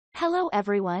Hello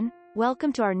everyone,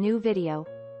 welcome to our new video.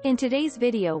 In today's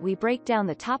video we break down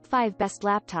the top 5 best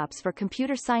laptops for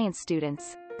computer science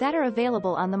students that are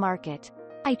available on the market.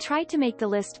 I tried to make the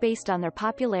list based on their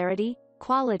popularity,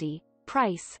 quality,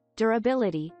 price,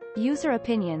 durability, user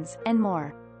opinions, and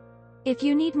more. If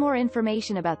you need more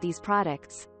information about these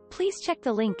products, please check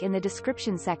the link in the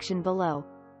description section below.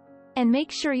 And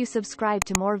make sure you subscribe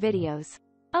to more videos.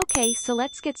 Okay, so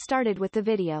let's get started with the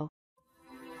video.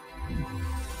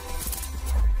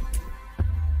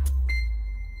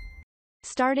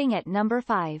 Starting at number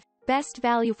 5. Best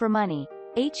value for money.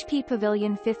 HP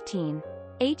Pavilion 15.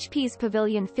 HP's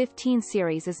Pavilion 15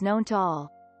 series is known to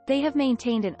all. They have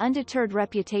maintained an undeterred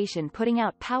reputation putting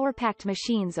out power-packed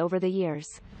machines over the years.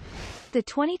 The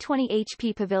 2020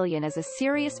 HP Pavilion is a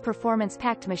serious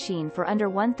performance-packed machine for under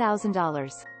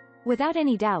 $1,000. Without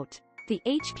any doubt, the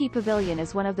HP Pavilion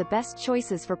is one of the best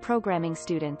choices for programming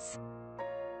students.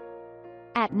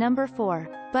 At number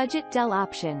 4. Budget Dell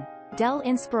option. Dell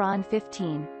Inspiron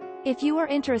 15. If you are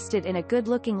interested in a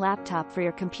good-looking laptop for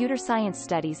your computer science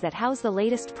studies that house the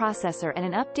latest processor and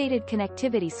an updated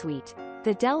connectivity suite,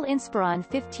 the Dell Inspiron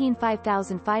 15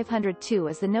 5502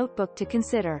 is the notebook to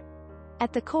consider.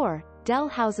 At the core, Dell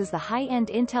houses the high-end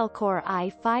Intel Core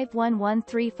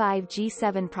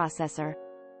i5-1135G7 processor.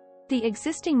 The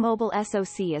existing mobile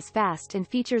SoC is fast and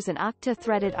features an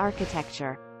octa-threaded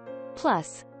architecture.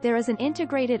 Plus, there is an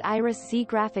integrated Iris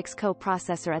X graphics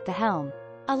co-processor at the helm,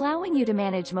 allowing you to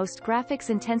manage most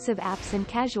graphics-intensive apps and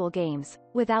casual games,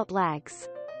 without lags.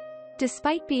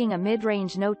 Despite being a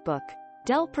mid-range notebook,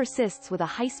 Dell persists with a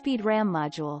high-speed RAM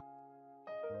module.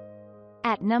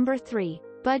 At number 3.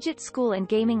 Budget School and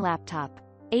Gaming Laptop.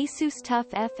 Asus TUF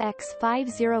FX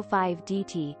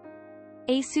 505DT.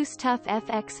 Asus TUF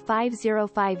FX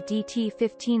 505DT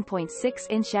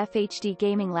 15.6-inch FHD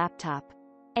gaming laptop.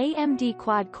 AMD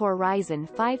quad-core Ryzen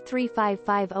 5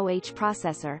 3550H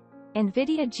processor,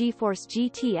 NVIDIA GeForce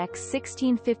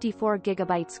GTX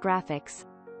 1654GB graphics,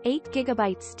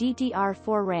 8GB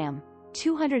DDR4 RAM,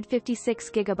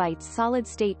 256GB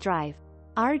solid-state drive,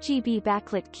 RGB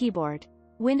backlit keyboard,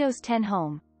 Windows 10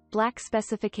 Home, black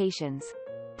specifications.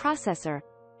 Processor,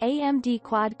 AMD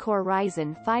quad-core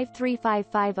Ryzen 5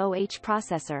 3550H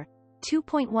processor,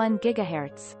 2.1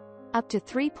 GHz, up to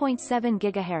 3.7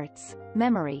 GHz,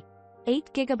 memory,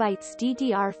 8GB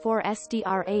DDR4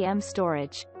 SDRAM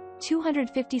storage,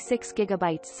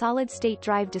 256GB solid-state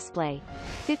drive display,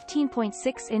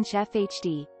 15.6-inch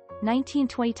FHD,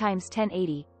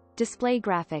 1920x1080, display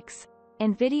graphics,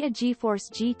 NVIDIA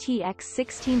GeForce GTX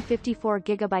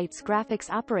 1654GB graphics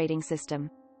operating system,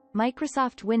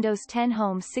 Microsoft Windows 10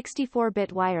 Home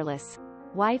 64-bit wireless,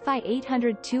 Wi-Fi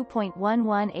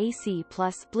 802.11 AC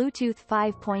plus Bluetooth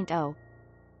 5.0.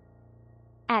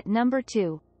 At number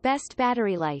 2. Best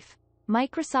battery life.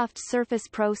 Microsoft Surface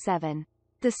Pro 7.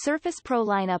 The Surface Pro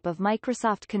lineup of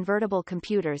Microsoft convertible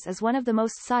computers is one of the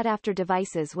most sought-after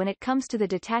devices when it comes to the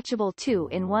detachable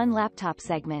 2-in-1 laptop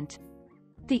segment.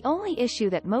 The only issue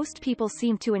that most people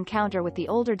seem to encounter with the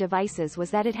older devices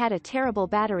was that it had a terrible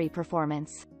battery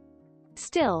performance.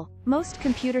 Still, most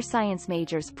computer science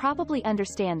majors probably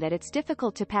understand that it's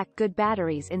difficult to pack good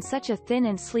batteries in such a thin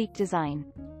and sleek design.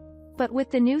 But with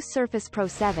the new Surface Pro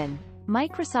 7,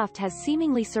 Microsoft has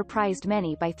seemingly surprised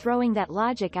many by throwing that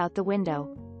logic out the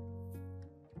window.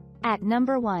 At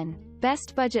number 1.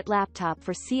 Best budget laptop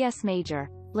for CS major,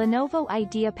 Lenovo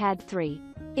IdeaPad 3.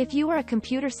 If you are a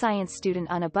computer science student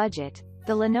on a budget,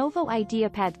 the Lenovo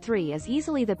IdeaPad 3 is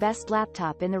easily the best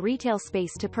laptop in the retail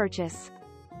space to purchase.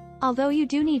 Although you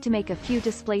do need to make a few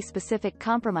display-specific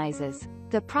compromises,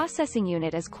 the processing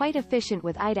unit is quite efficient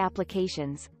with IDE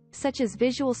applications, such as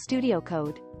Visual Studio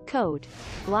Code,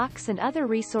 blocks and other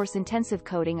resource-intensive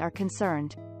coding are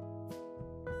concerned.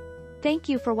 Thank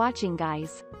you for watching,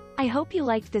 guys. I hope you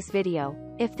liked this video.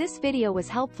 If this video was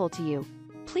helpful to you,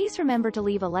 please remember to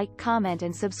leave a like, comment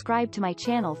and subscribe to my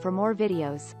channel for more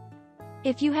videos.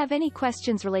 If you have any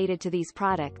questions related to these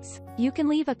products, you can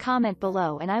leave a comment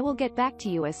below and I will get back to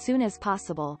you as soon as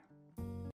possible.